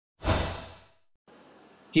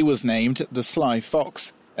He was named the Sly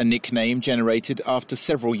Fox, a nickname generated after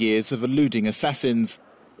several years of eluding assassins.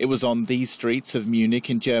 It was on these streets of Munich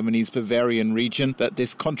in Germany's Bavarian region that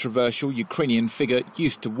this controversial Ukrainian figure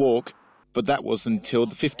used to walk. But that was until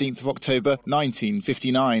the 15th of October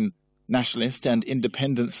 1959. Nationalist and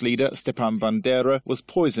independence leader Stephan Bandera was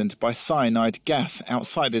poisoned by cyanide gas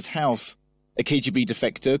outside his house. A KGB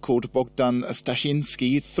defector called Bohdan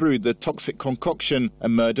Stashynskyi threw the toxic concoction, a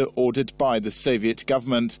murder ordered by the Soviet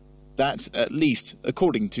government. That, at least,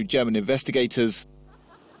 according to German investigators.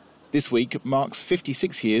 This week marks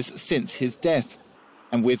 56 years since his death.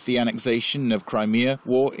 And with the annexation of Crimea,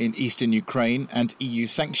 war in eastern Ukraine and EU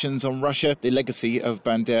sanctions on Russia, the legacy of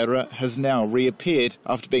Bandera has now reappeared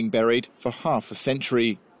after being buried for half a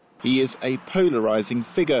century. He is a polarizing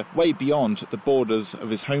figure way beyond the borders of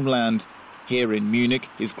his homeland. Here in Munich,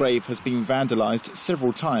 his grave has been vandalized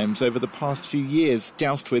several times over the past few years,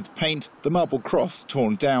 doused with paint, the marble cross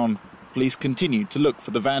torn down. Police continue to look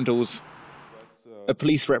for the vandals. A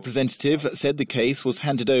police representative said the case was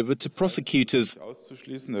handed over to prosecutors.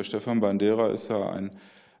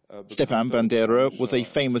 Stephan Bandera was a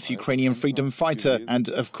famous Ukrainian freedom fighter, and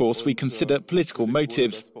of course we consider political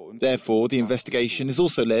motives. Therefore, the investigation is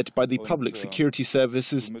also led by the public security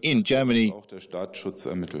services in Germany.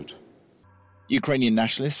 Ukrainian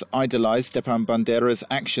nationalists idolized Stephan Bandera's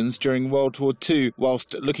actions during World War II,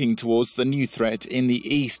 whilst looking towards the new threat in the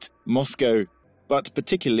east, Moscow. But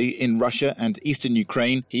particularly in Russia and eastern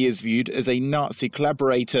Ukraine, he is viewed as a Nazi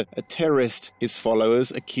collaborator, a terrorist, his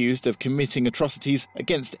followers accused of committing atrocities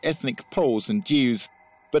against ethnic Poles and Jews.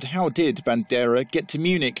 But how did Bandera get to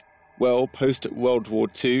Munich? Well, post-World War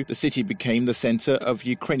II, the city became the centre of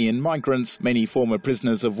Ukrainian migrants, many former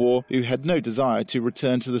prisoners of war who had no desire to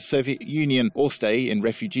return to the Soviet Union or stay in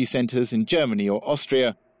refugee centres in Germany or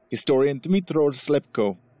Austria. Historian Dmytro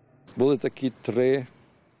Slepko.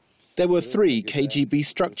 There were 3 KGB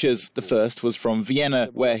structures. The first was from Vienna,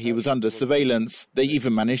 where he was under surveillance. They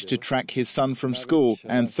even managed to track his son from school,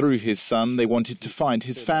 and through his son they wanted to find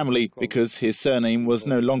his family, because his surname was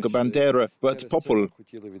no longer Bandera, but Popol.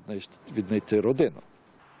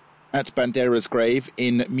 At Bandera's grave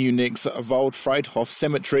in Munich's Waldfriedhof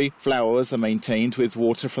cemetery, flowers are maintained with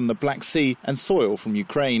water from the Black Sea and soil from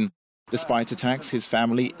Ukraine. Despite attacks, his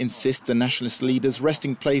family insist the nationalist leader's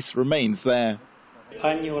resting place remains there.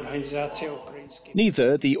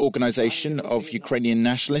 Neither the organization of Ukrainian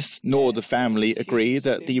nationalists nor the family agree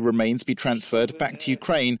that the remains be transferred back to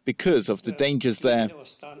Ukraine because of the dangers there.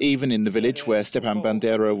 Even in the village where Stephan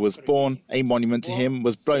Bandera was born, a monument to him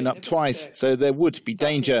was blown up twice, so there would be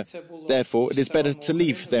danger. Therefore, it is better to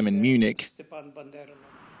leave them in Munich.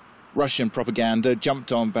 Russian propaganda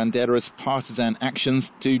jumped on Bandera's partisan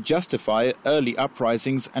actions to justify early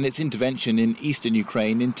uprisings and its intervention in eastern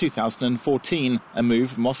Ukraine in 2014, a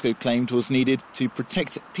move Moscow claimed was needed to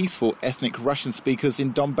protect peaceful ethnic Russian speakers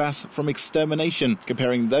in Donbass from extermination,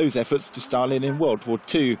 comparing those efforts to Stalin in World War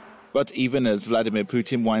II. But even as Vladimir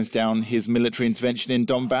Putin winds down his military intervention in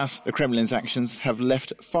Donbass, the Kremlin's actions have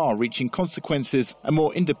left far-reaching consequences. A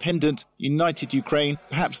more independent, united Ukraine,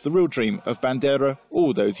 perhaps the real dream of Bandera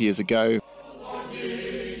all those years ago.